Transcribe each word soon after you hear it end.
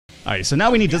Alright, so now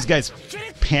we need this guy's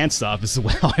pants off as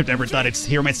well. I've never thought I'd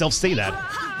hear myself say that.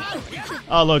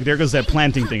 Oh, look, there goes that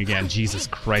planting thing again. Jesus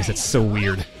Christ, that's so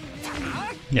weird.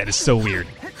 Yeah, it is so weird.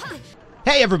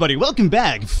 Hey everybody, welcome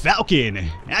back! Falcon!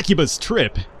 AKIBA'S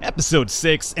Trip, Episode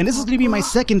 6, and this is going to be my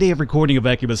second day of recording of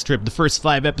AKIBA'S Trip. The first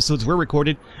 5 episodes were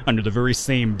recorded under the very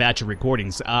same batch of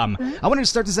recordings. I wanted to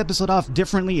start this episode off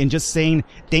differently and just saying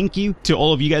thank you to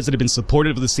all of you guys that have been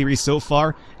supportive of the series so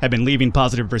far, have been leaving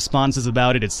positive responses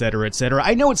about it, etc, etc.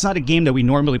 I know it's not a game that we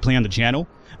normally play on the channel,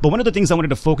 but one of the things I wanted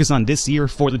to focus on this year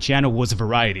for the channel was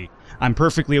variety. I'm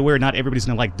perfectly aware not everybody's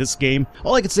gonna like this game.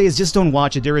 All I can say is just don't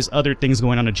watch it. There is other things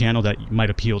going on the channel that might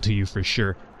appeal to you for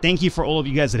sure. Thank you for all of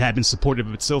you guys that have been supportive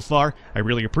of it so far. I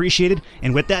really appreciate it.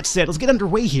 And with that said, let's get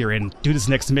underway here and do this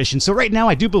next mission. So right now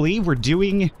I do believe we're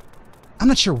doing... I'm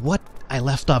not sure what I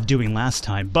left off doing last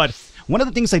time, but one of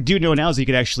the things I do know now is you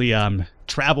can actually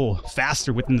travel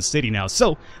faster within the city now.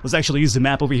 So let's actually use the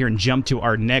map over here and jump to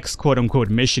our next quote-unquote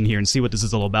mission here and see what this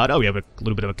is all about. Oh, we have a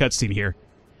little bit of a cutscene here.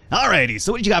 Alrighty,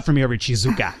 so what did you got for me over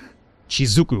Chizuka?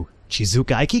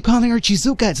 Chizuka. I keep calling her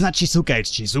Chizuka. It's not Chizuka,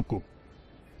 it's Chizuku.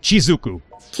 Chizuku.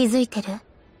 気づいてる?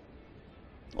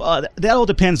 Well, that all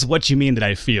depends what you mean that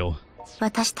I feel.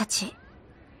 私たち、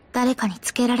誰かに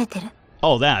つけられてる.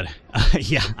 Oh, that.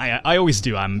 Yeah, I always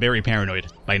do. I'm very paranoid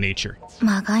by nature.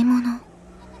 まがいもの?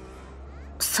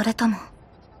 それとも.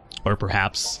 Or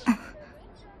perhaps.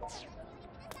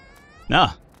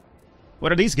 Ah.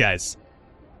 What are these guys?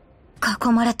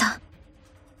 囲まれた.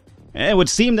 It would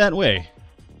seem that way.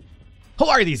 Who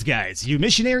are these guys? You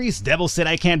missionaries? Devil said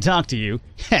I can't talk to you.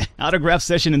 Heh, autograph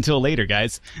session until later,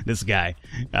 guys. This guy.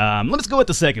 Let's go with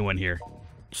the second one here.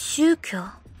 宗教?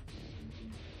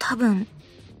 多分、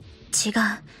違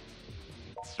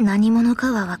う。何者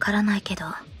かはわからないけど。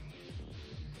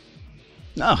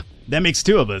Oh, that makes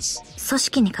two of us. 組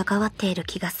織に関わっている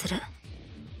気がする。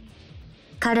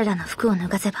彼らの服を脱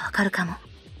がせばわかるかも。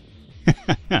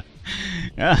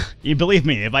You believe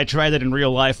me, if I tried that in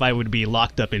real life, I would be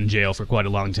locked up in jail for quite a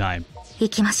long time. 行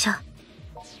きましょう.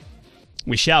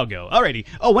 We shall go. Alrighty.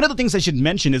 Oh, one of the things I should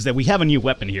mention is that we have a new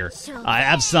weapon here. I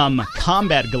have some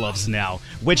combat gloves now,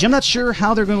 which I'm not sure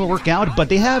how they're going to work out, but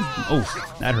they have... Oh,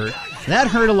 that hurt. That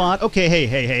hurt a lot. Okay,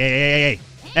 hey.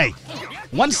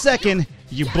 1 second,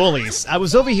 you bullies. I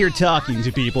was over here talking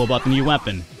to people about the new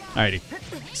weapon. Alrighty.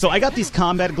 So I got these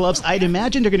combat gloves. I'd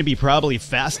imagine they're going to be probably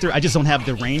faster. I just don't have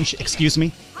the range. Excuse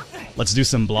me. Let's do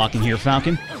some blocking here,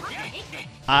 Falcon.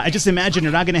 I just imagine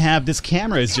they're not going to have... This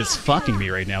camera is just fucking me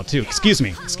right now, too. Excuse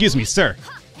me, sir.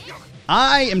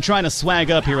 I am trying to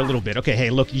swag up here a little bit. Okay, hey,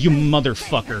 look, you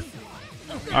motherfucker.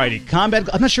 Alrighty,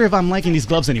 combat... I'm not sure if I'm liking these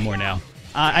gloves anymore now.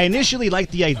 I initially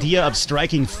liked the idea of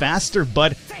striking faster,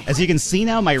 but as you can see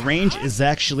now, my range is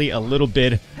actually a little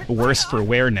bit worse for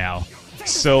wear now.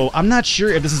 So I'm not sure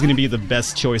if this is going to be the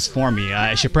best choice for me.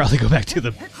 I should probably go back to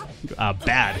the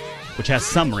bad, which has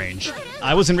some range.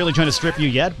 I wasn't really trying to strip you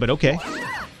yet, but okay.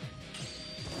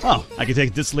 Oh, I can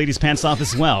take this lady's pants off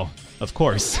as well. Of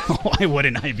course. Why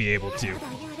wouldn't I be able to?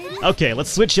 Okay, let's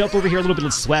switch up over here a little bit.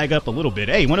 Let's swag up a little bit.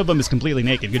 Hey, one of them is completely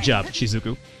naked. Good job,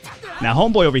 Shizuku. Now,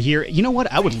 homeboy over here, you know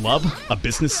what? I would love a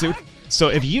business suit. So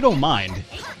if you don't mind,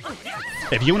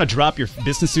 if you want to drop your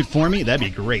business suit for me, that'd be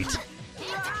great.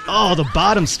 Oh, the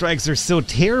bottom strikes are so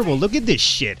terrible. Look at this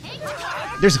shit.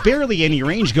 There's barely any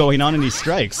range going on in these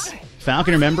strikes.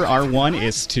 Falcon, remember, R1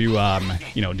 is to,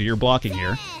 you know, do your blocking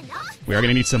here. We are going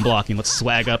to need some blocking. Let's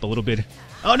swag up a little bit.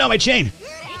 Oh, no, my chain!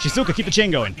 Shizuka, keep the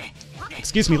chain going.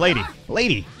 Excuse me, lady.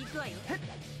 Lady!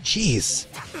 Jeez.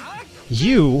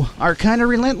 You are kind of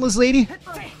relentless, lady.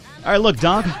 Alright, look,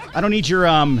 dog. I don't need your,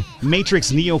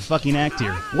 Matrix Neo fucking act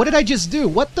here. What did I just do?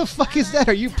 What the fuck is that?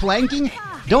 Are you planking?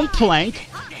 Don't plank.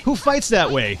 Who fights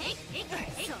that way?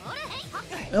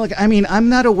 Look, I mean, I'm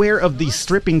not aware of the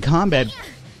stripping combat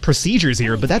procedures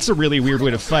here, but that's a really weird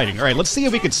way of fighting. Alright, let's see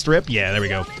if we could strip. Yeah, there we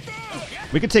go.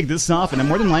 We could take this off, and then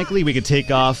more than likely we could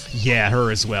take off, yeah,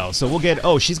 her as well. So we'll get...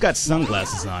 Oh, she's got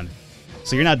sunglasses on.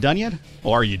 So you're not done yet?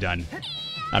 Or are you done?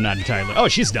 I'm not entirely... Oh,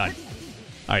 she's done.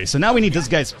 Alright, so now we need this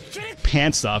guy's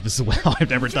pants off as well. I've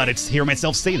never thought I'd hear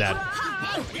myself say that.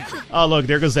 Oh, look,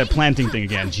 there goes that planting thing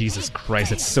again. Jesus Christ,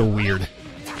 that's so weird.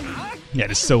 Yeah,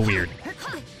 it is so weird.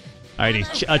 Alrighty,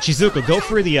 Chizuka, go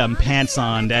for the pants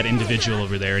on that individual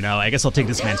over there. Now, I guess I'll take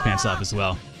this man's pants off as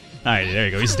well. Alrighty, there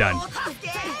you go, he's done.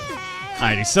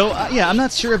 Alrighty, so, yeah, I'm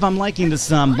not sure if I'm liking this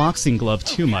boxing glove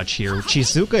too much here.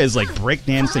 Chizuka is like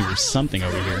breakdancing or something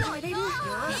over here.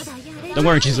 Don't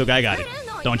worry, Chizuka, I got it.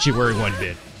 Don't you worry one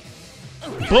bit.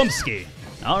 Boomski!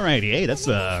 Alrighty, hey, that's,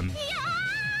 I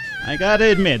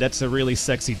gotta admit, that's a really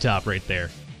sexy top right there.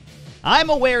 I'm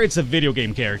aware it's a video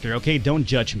game character, okay? Don't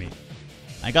judge me.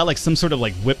 I got like some sort of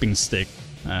like whipping stick.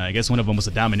 I guess one of them was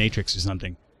a dominatrix or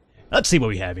something. Let's see what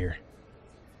we have here.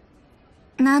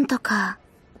 なんとか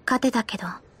勝てたけど。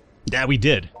Yeah, we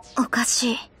did. おか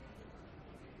しい。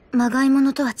まがいも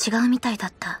のとは違うみたいだ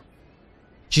った。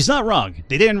She's not wrong.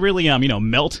 They didn't really,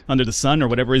 melt under the sun or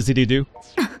whatever it is that they do.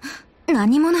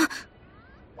 何者?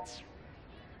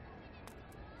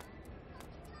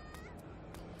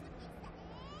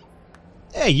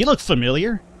 Hey, you look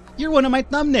familiar. You're one of my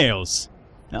thumbnails.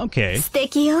 Okay. 素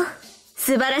敵よ。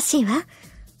素晴らしいわ。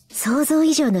想像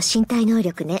以上の身体能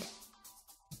力ね。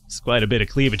It's quite a bit of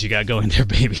cleavage you got going there,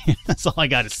 baby. That's all I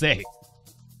gotta say.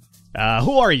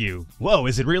 Who are you? Whoa,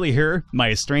 is it really her? My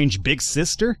estranged big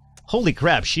sister? Holy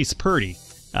crap, she's pretty.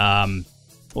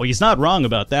 Well, he's not wrong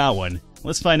about that one.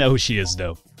 Let's find out who she is,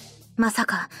 though. まさ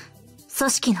か、組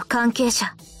織の関係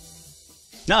者。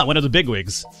Ah, one of the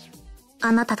bigwigs.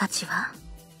 あなたたちは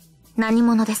何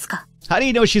者ですか? How do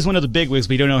you know she's one of the bigwigs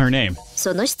but you don't know her name?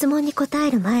 その質問に答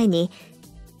える前に、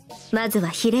まずは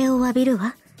比例を浴びる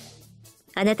わ。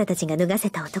あなたたちが脱がせ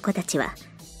た男たちは、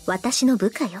私の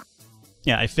部下よ。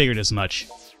Yeah, I figured as much.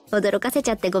 驚かせち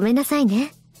ゃってごめんなさい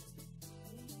ね。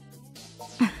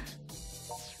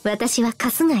私は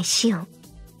春日井紫音。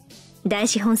大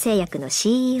資本製薬の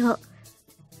CEO。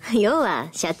要は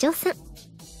社長さん。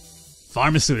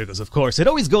Pharmaceuticals, of course. It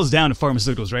always goes down to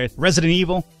pharmaceuticals, right? Resident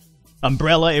Evil,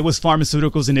 Umbrella, it was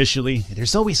pharmaceuticals initially.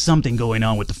 There's always something going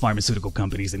on with the pharmaceutical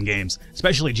companies in games,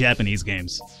 especially Japanese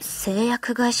games. 製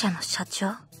薬会社の社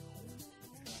長。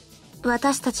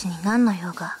私たちに何の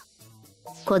用が?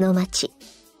 この町、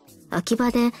秋葉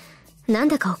でなん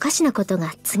だかおかしなこと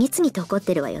が次々と起こっ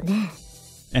てるわよね。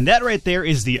And that right there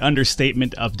is the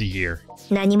understatement of the year.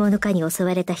 何者かに襲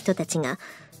われた人たちが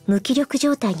無気力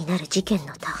状態になる事件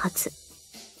の多発。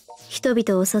人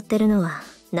々を襲ってるのは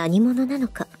何者なの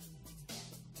か。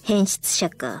変質者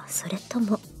か、それと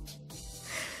も。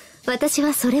私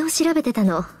はそれを調べてた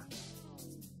の。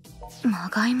ま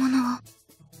がいものを。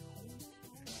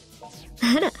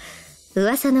あら、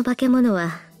噂の化け物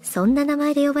はそんな名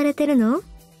前で呼ばれてるの？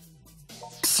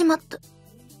しまった。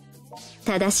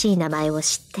正しい名前を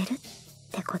知ってるっ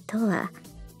てことは、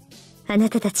あな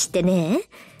たたちってね、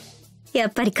や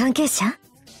っぱり関係者？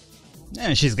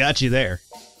 Yeah, she's got you there.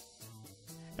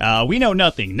 We know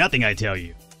nothing, I tell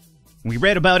you. We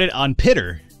read about it on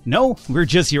Pitter. No, we're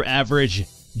just your average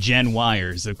Gen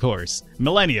Yers, of course.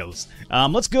 Millennials.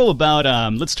 Let's go about,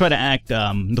 let's try to act,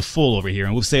 the fool over here,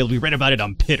 and we'll say we read about it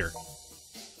on Pitter.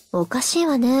 おかしい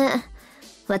わね。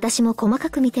私も細か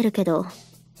く見てるけど、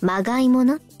まがいも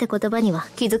のって言葉には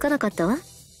気づかなかったわ。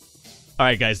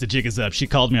Alright guys, the jig is up. She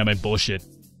called me on my bullshit.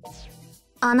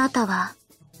 あなたは、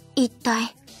一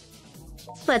体。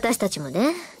私たちも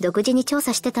ね、独自に調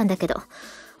査してたんだけど、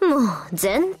もう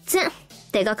全然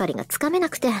手がかりがつかめな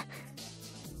くて。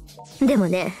でも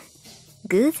ね、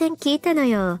偶然聞いたの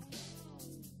よ。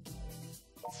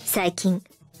最近、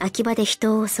秋葉で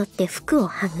人を襲って服を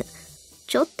剥ぐ、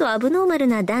ちょっとアブノーマル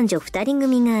な男女2人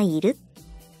組がいる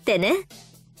ってね。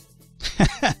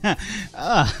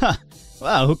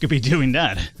Wow, who could be doing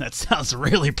that? That sounds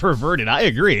really perverted, I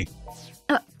agree.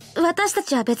 私た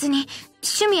ちは別に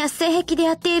趣味や性癖で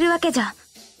やっているわけじゃ。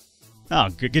Oh,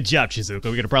 good job,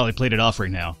 Shizuka. We could have probably played it off right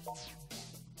now.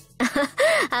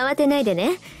 慌てないで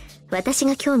ね。私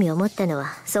が興味を持ったの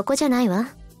はそこじゃないわ。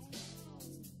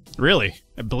Really?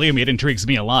 Believe me, it intrigues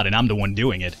me a lot, and I'm the one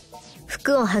doing it.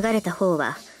 服を剥がれた方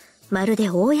は、まるで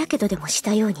大やけどでもし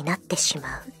たようになってし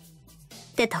まう。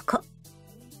ってとこ。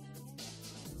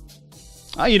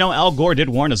You know, Al Gore did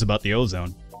warn us about the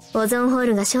ozone. オゾンホー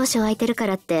ルが少々空いてるか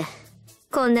らって、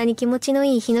こんなに気持ちの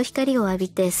いい日の光を浴び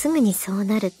てすぐにそう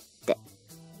なるって。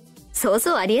そう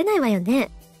そうありえないわよね。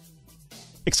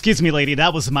Excuse me, lady,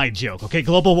 that was my joke, okay?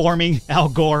 Global warming, Al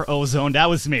Gore, ozone, that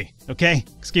was me, okay?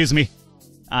 Excuse me.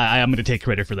 I'm gonna take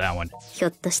credit for that one. ひょ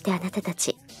っとしてあなたた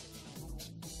ち、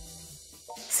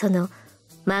その、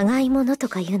まがいものと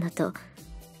かいうのと、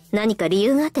何か理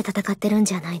由があって戦ってるん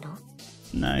じゃないの？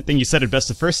 I think you said it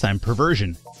best the first time,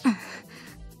 perversion.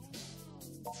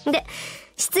 で、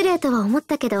失礼とは思っ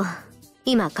たけど、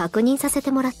今確認させて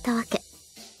もらったわけ。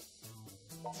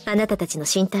あなたたちの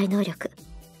身体能力、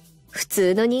普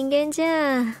通の人間じ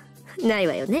ゃない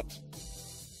わよね。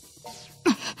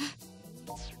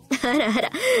あらあ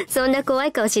ら、そんな怖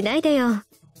い顔しないでよ。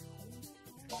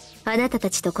あなたた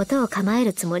ちとことを構え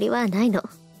るつもりはないの。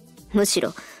むし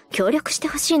ろ協力して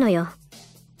ほしいのよ。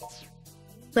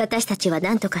私たちは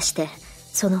何とかして、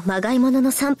そのまがいもの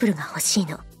のサンプルが欲しい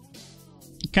の。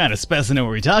You kinda supposed to know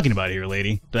what we're talking about here,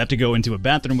 lady. Do I have to go into a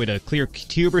bathroom with a clear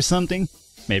tube or something?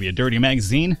 Maybe a dirty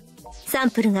magazine? サン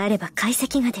プルがあれば解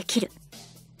析ができる。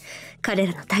彼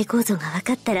らの対抗像が分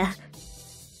かったら、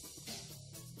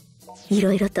い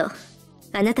ろいろと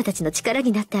あなたたちの力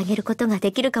になってあげることが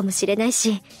できるかもしれない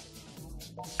し、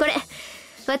これ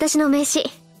私の名刺。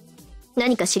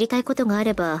何か知りたいことがあ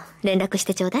れば連絡し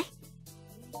てちょうだい。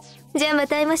じゃあま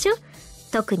た会いましょう。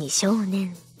特に少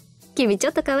年。君ちょ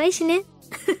っと可愛いしね。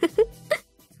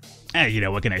Hey, you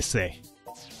know, what can I say?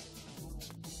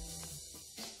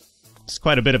 It's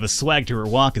quite a bit of a swag to her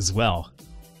walk as well.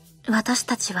 私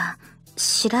たちは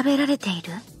調べられてい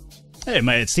る？ Hey,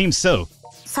 it seems so.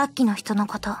 さっきの人の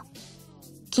こと、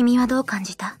君はどう感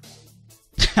じた？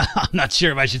 I'm not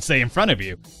sure if I should say in front of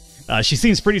you. She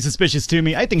seems pretty suspicious to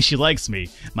me. I think she likes me.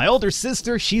 My older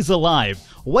sister, she's alive.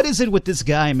 What is it with this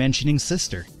guy mentioning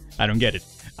sister? I don't get it.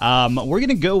 We're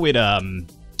gonna go with,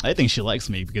 I think she likes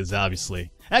me because obviously...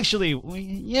 Actually,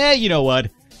 yeah, you know what?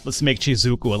 Let's make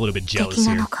Chizuku a little bit jealous 敵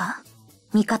な here. のか、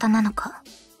味方なのか。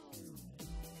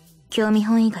興味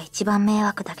本位が一番迷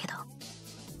惑だけど。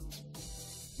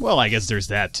Well, I guess there's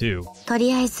that too. と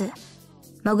りあえず、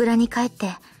モグラに帰って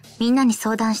みんなに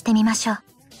相談してみましょう。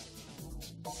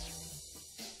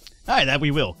Alright, that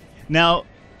we will. Now,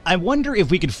 I wonder if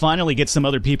we could finally get some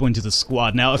other people into the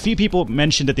squad. Now, a few people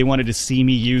mentioned that they wanted to see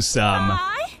me use,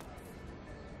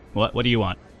 What do you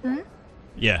want?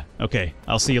 Yeah, okay.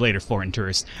 I'll see you later, foreign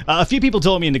tourist. A few people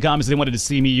told me in the comments they wanted to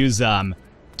see me use,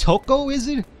 Toko, is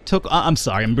it? Toko? I'm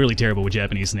sorry, I'm really terrible with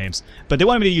Japanese names. But they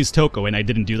wanted me to use Toko, and I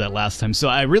didn't do that last time, so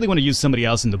I really want to use somebody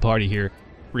else in the party here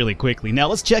really quickly. Now,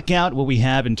 let's check out what we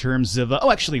have in terms of...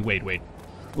 oh, actually, wait.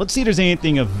 Let's see if there's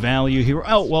anything of value here.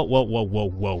 Oh,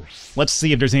 whoa. Let's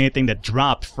see if there's anything that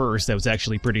dropped first that was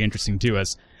actually pretty interesting to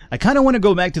us. I kind of want to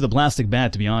go back to the plastic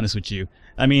bat, to be honest with you.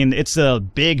 I mean, it's a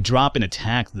big drop in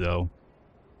attack, though.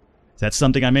 That's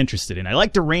something I'm interested in. I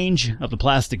like the range of the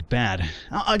plastic bat.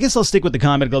 I guess I'll stick with the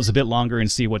combat gloves a bit longer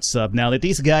and see what's up. Now, did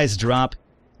these guys drop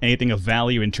anything of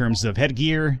value in terms of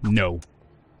headgear? No.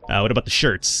 What about the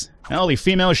shirts? Only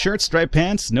female shirts, striped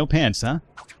pants? No pants, huh?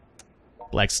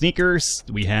 Black sneakers,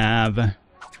 we have...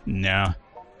 No.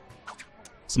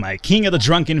 It's my King of the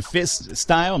Drunken Fist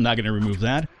style, I'm not going to remove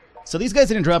that. So these guys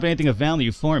didn't drop anything of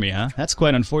value for me, huh? That's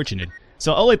quite unfortunate.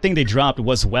 So all I think they dropped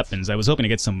was weapons. I was hoping to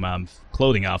get some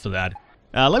clothing off of that.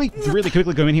 Let me really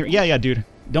quickly go in here. Yeah, dude.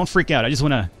 Don't freak out. I just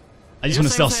wanna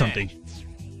sell something.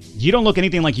 You don't look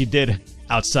anything like you did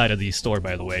outside of the store,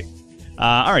 by the way.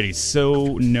 Alrighty,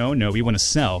 so no, we want to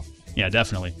sell. Yeah,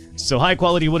 definitely. So high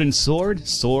quality wooden sword,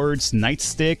 swords,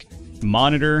 nightstick,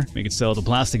 monitor. We could sell the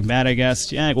plastic bat, I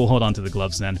guess. Yeah, we'll hold on to the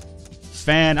gloves then.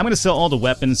 Fan. I'm gonna sell all the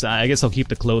weapons. I guess I'll keep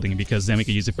the clothing because then we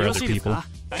can use it for other people.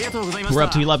 We're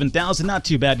up to 11,000. Not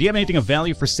too bad. Do you have anything of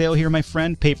value for sale here, my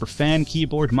friend? Paper fan,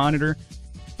 keyboard, monitor.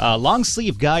 Long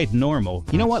sleeve guide, normal.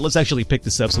 You know what? Let's actually pick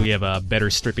this up so we have better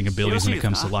stripping abilities when it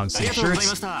comes to long sleeve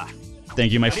shirts.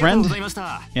 Thank you, my friend.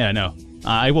 Yeah, no.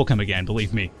 I will come again,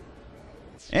 believe me.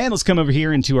 And let's come over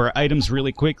here into our items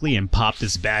really quickly and pop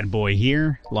this bad boy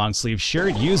here. Long sleeve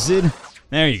shirt, use it.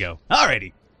 There you go.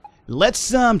 Alrighty.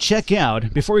 Let's check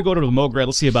out, before we go to the Mogra,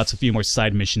 let's see about a few more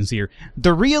side missions here.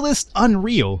 The Realist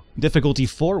Unreal, difficulty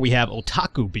 4, we have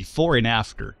Otaku before and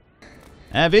after.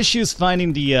 I have issues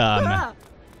finding the,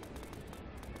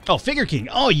 Oh, Figure King.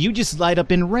 Oh, you just light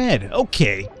up in red.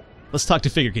 Okay. Let's talk to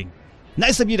Figure King.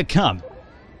 Nice of you to come.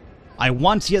 I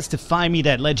want yes to find me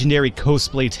that legendary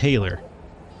cosplay tailor.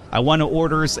 I want to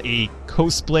order a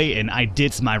cosplay and I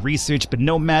did my research, but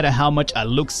no matter how much I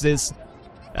looks this...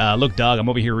 look dog, I'm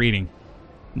over here reading.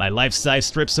 My life-size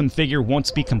strip-some figure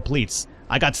won't be complete.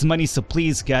 I got some money, so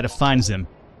please gotta find them.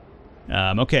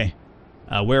 Okay.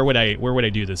 Where would I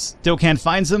do this? Still can't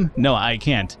find them? No, I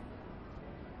can't.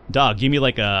 Dog, give me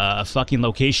like a fucking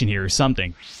location here or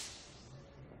something.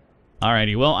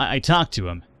 Alrighty, well, I talked to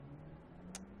him.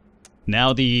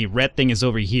 Now the red thing is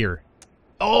over here.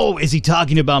 Oh, is he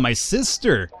talking about my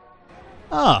sister?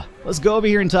 Ah, let's go over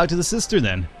here and talk to the sister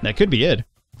then. That could be it.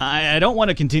 I don't want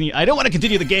to continue. I don't want to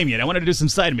continue the game yet. I wanted to do some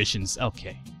side missions.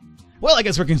 Okay. Well, I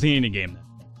guess we're continuing the game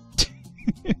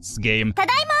then. This game.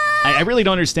 I really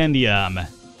don't understand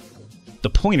the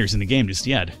pointers in the game just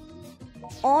yet.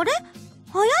 あれ？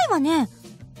早いわね。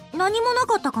何もな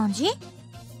かった感じ？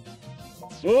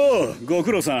おう、ご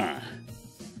苦労さん。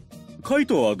カイ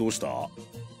トはどうした？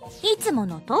いつも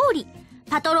の通り、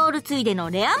パトロールついでの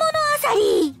レアモノアサ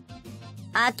リ。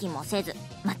飽きもせず、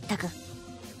まったく。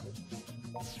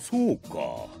そう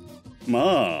か。ま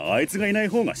あ、あいつがいない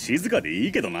方が静かでい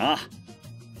いけどな。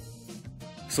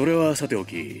それはさてお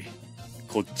き、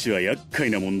こっちは厄介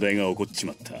な問題が起こっち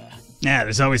まった。Yeah,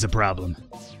 there's always a problem.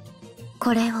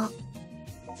 これを。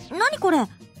何これ？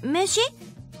飯？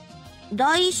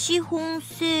大資本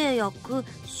製薬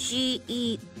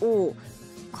CEO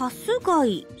春日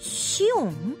井シオ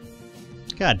ン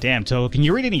God damn, Toho, can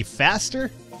you read any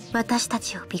faster? 私た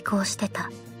ちを尾行して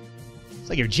た。 It's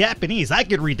like you're Japanese. I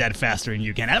could read that faster than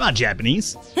you can. I'm not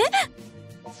Japanese.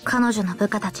 彼女の部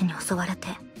下たちに襲われて。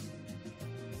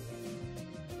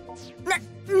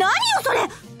何よそれ。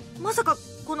まさか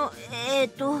この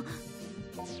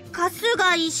春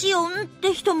日井シオンっ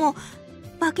て人も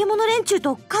化け物連中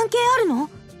と関係あるの？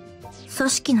組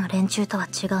織の連中とは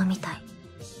違うみたい。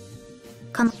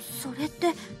それっ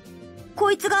て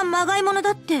こいつがまがい物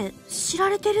だって知ら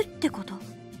れてるってこと？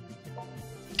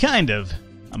 Kind of.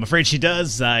 I'm afraid she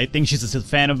does. I think she's a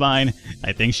fan of mine.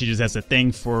 I think she just has a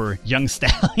thing for young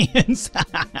stallions.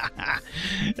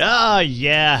 Oh,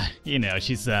 yeah. You know,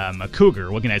 she's a cougar.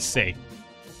 What can I say?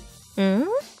 ん？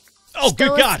 Oh, good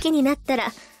人を God! 好きになった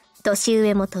ら年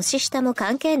上も年下も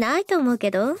関係ないと思う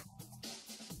けど。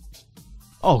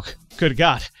 Oh, good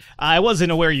God. I wasn't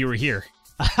aware you were here.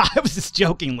 I was just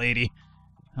joking, lady.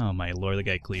 Oh, my lord, the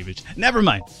guy cleavage. Never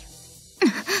mind.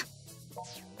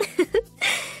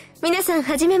 皆さん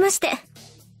はじめまして。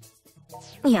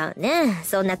いやね、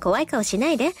そんな怖い顔しな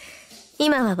いで。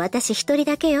今は私一人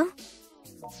だけよ。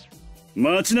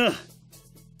待ちな。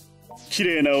綺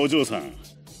麗なお嬢さん。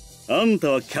あんた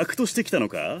は客として来たの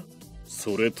か？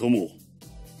それとも。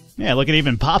Yeah, look at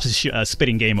even Pop's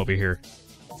spitting game over here.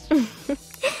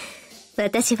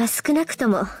 私は少なくと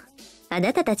もあ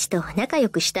なたたちと仲良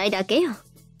くしたいだけよ。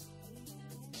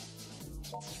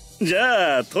じ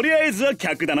ゃあ、とりあえずは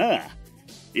客だな。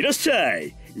いらっしゃ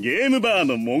い。ゲームバー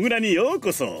のモグラによう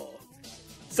こそ。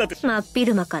さて、真っ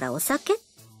昼間からお酒っ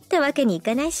てわけにい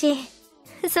かないし。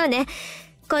そうね、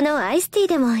このアイスティー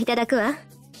でもいただくわ。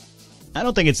I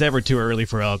don't think it's ever too early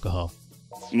for alcohol.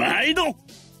 毎度。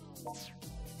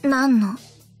何の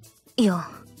よ。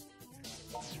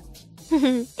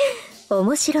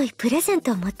面白いプレゼン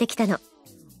トを持ってきたの。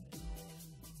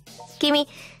君、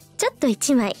ちょっと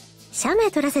一枚写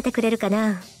メ撮らせてくれるか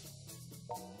な？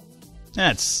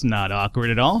 That's not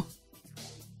awkward at all.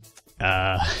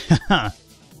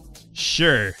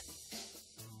 Sure.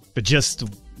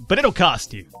 But it'll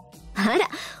cost you. あら、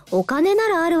お金な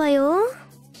らあるわよ。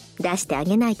出してあ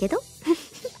げないけど。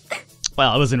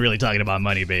Well, I wasn't really talking about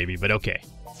money, baby, but okay.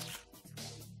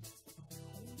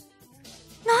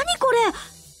 何これ？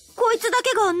こいつだ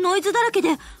けがノイズだらけで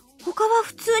他は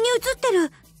普通に映って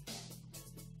る。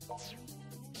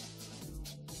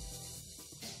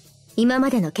今ま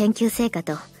での研究成果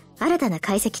と新たな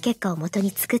解析結果をもとに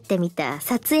作ってみた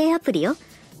撮影アプリよ。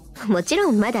もち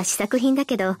ろんまだ試作品だ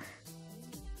けど、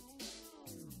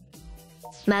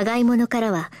まがいものか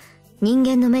らは人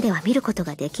間の目では見ること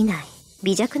ができない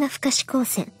微弱な負荷指向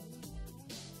線。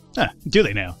Do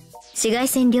they now? 紫外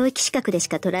線領域視覚でし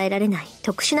か捉えられない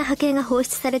特殊な波形が放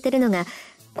出されてるのが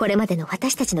これまでの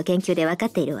私たちの研究で分かっ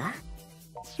ているわ。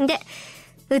で、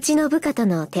うちの部下と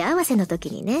の手合わせの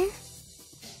時にね、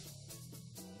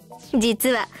実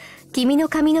は君の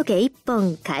髪の毛一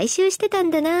本回収してた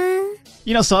んだな。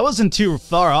You know, so I wasn't too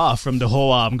far off from the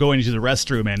whole going to the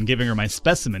restroom and giving her my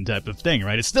specimen type of thing,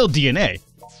 right? It's still DNA.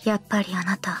 やっぱりあ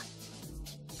なた、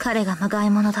彼がまがい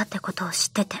ものだってことを知っ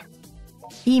てて。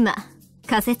今、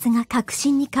仮説が確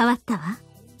信に変わったわ。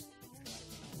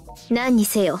何に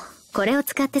せよ、これを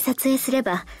使って撮影すれ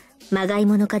ば、まがい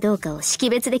ものかどうかを識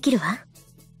別できるわ。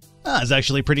It's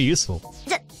actually pretty useful.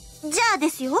 じゃあで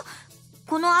すよ。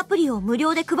このアプリを無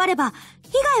料で配れば被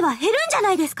害は減るんじゃ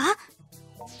ないですか？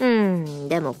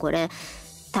でもこれ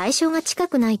対象が近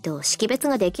くないと識別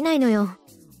ができないのよ。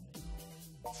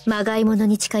まがいもの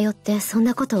に近寄ってそん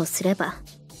なことをすれば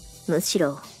むし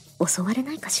ろ襲われ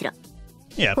ないかしら。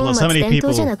 Yeah, 本 plus 末 how many 転倒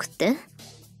people じゃなくって？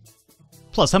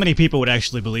 Plus, how many people would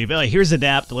actually believe, oh, here's an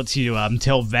app that lets you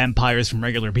tell vampires from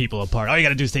regular people apart. All you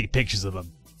gotta do is take pictures of them.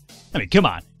 I mean, come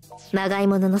on. まがい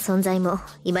ものの存在も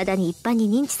未だに一般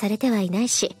に認知されてはいない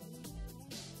し。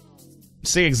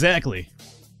See, exactly.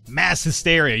 Mass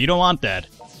hysteria. You don't want that.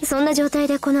 そんな状態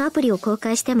でこのアプリを公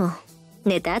開しても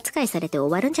ネタ扱いされて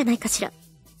終わるんじゃないかしら。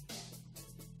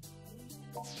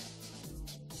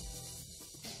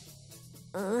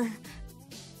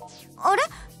あれ？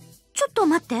ちょっと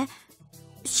待って。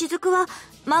雫は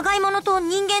まがいものと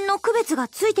人間の区別が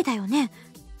ついてたよね。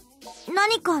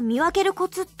何か見分けるコ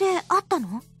ツってあった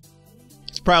の？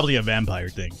 It's probably a vampire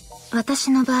thing.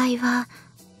 私の場合は、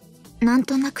なん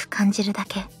となく感じるだ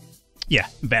け。Yeah,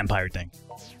 vampire thing.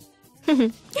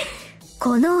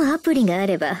 このアプリがあ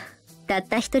ればたっ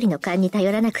た一人の勘に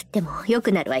頼らなくっても良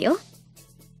くなるわよ。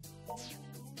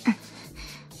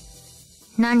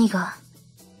何が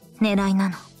狙いな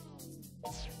の？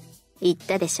言っ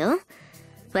たでしょ？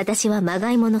私はま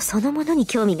がいものそのものに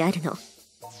興味があるの。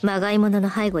まがいものの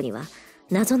背後には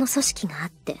謎の組織があっ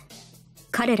て、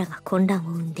彼らが混乱を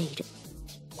生んでいる。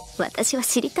私は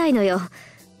知りたいのよ。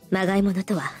まがいもの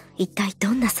とは一体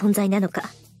どんな存在なのか。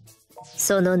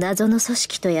その謎の組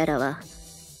織とやらは、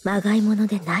まがいもの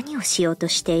で何をしようと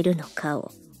しているのか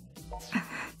を。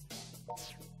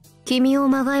君を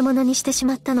まがいものにしてし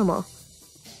まったのも、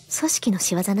組織の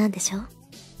仕業なんでしょ？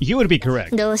 You would be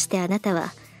correct. どうしてあなた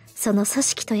は、その組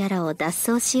織とやらを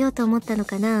脱走しようと思ったの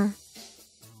かな？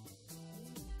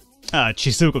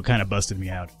 Chisuko kind of busted me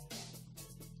out.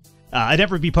 I'd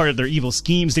never be part of their evil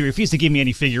schemes. They refuse to give me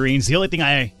any figurines. The only thing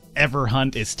I ever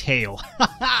hunt is tail.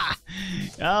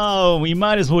 Oh, we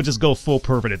might as well just go full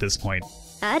pervert at this point.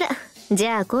 あら、じ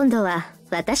ゃあ今度は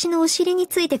私のお尻に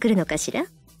ついてくるのかしら？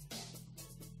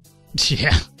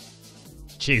 Yeah.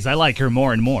 Jeez, I like her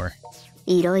more and more.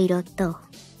 いろいろと。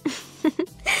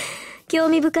興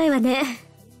味深いわね。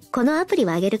このアプリ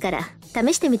はあげるから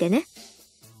試してみてね。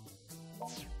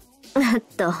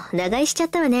長居しちゃっ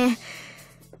たわね。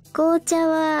紅茶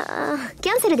はキ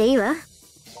ャンセルでいいわ。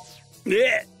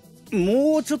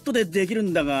もうちょっとでできる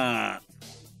んだが、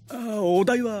お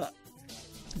代は。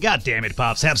God damn it,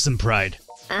 Pops, have some pride.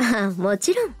 も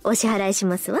ちろんお支払いし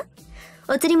ますわ。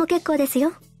お釣りも結構です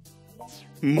よ。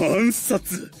万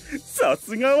札、さ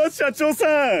すがは社長さ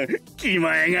ん、気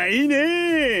前がいい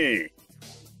ね。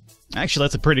Actually,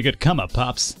 that's a pretty good come up,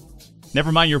 Pops.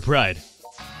 Never mind your pride.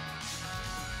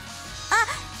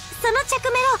 その着メ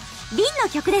ロ、リンの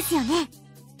曲ですよね。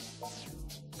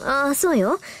そう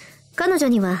よ。彼女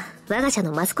には我が社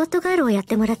のマスコットガールをやっ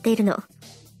てもらっているの。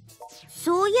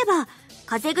そういえば、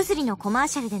風邪薬のコマー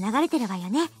シャルで流れてるわよ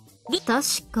ね。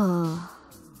確か、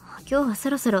今日は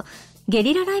そろそろゲ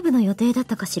リラライブの予定だっ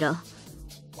たかしら。本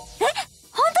当で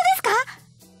すか？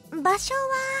場所は？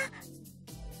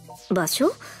場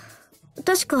所？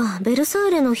確かベルサー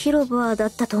レの広場だ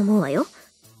ったと思うわよ。行って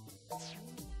み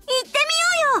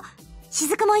ようよ。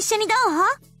雫も一緒にど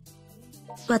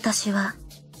う？私は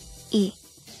いい。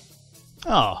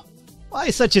Oh, why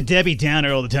such a Debbie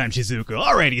Downer all the time, Shizuku?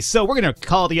 Alrighty, so we're gonna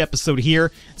call the episode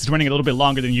here. It's running a little bit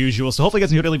longer than usual, so hopefully you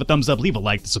guys enjoyed it. Leave a thumbs up, leave a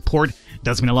like, the support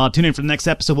does mean a lot. Tune in for the next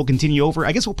episode. We'll continue over.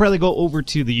 I guess we'll probably go over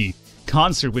to the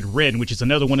concert with Rin, which is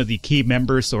another one of the key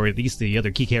members, or at least the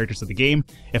other key characters of the game,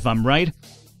 if I'm right.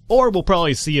 Or we'll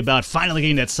probably see about finally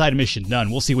getting that side mission done.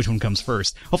 We'll see which one comes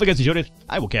first. Hopefully you guys enjoyed it.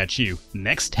 I will catch you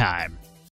next time.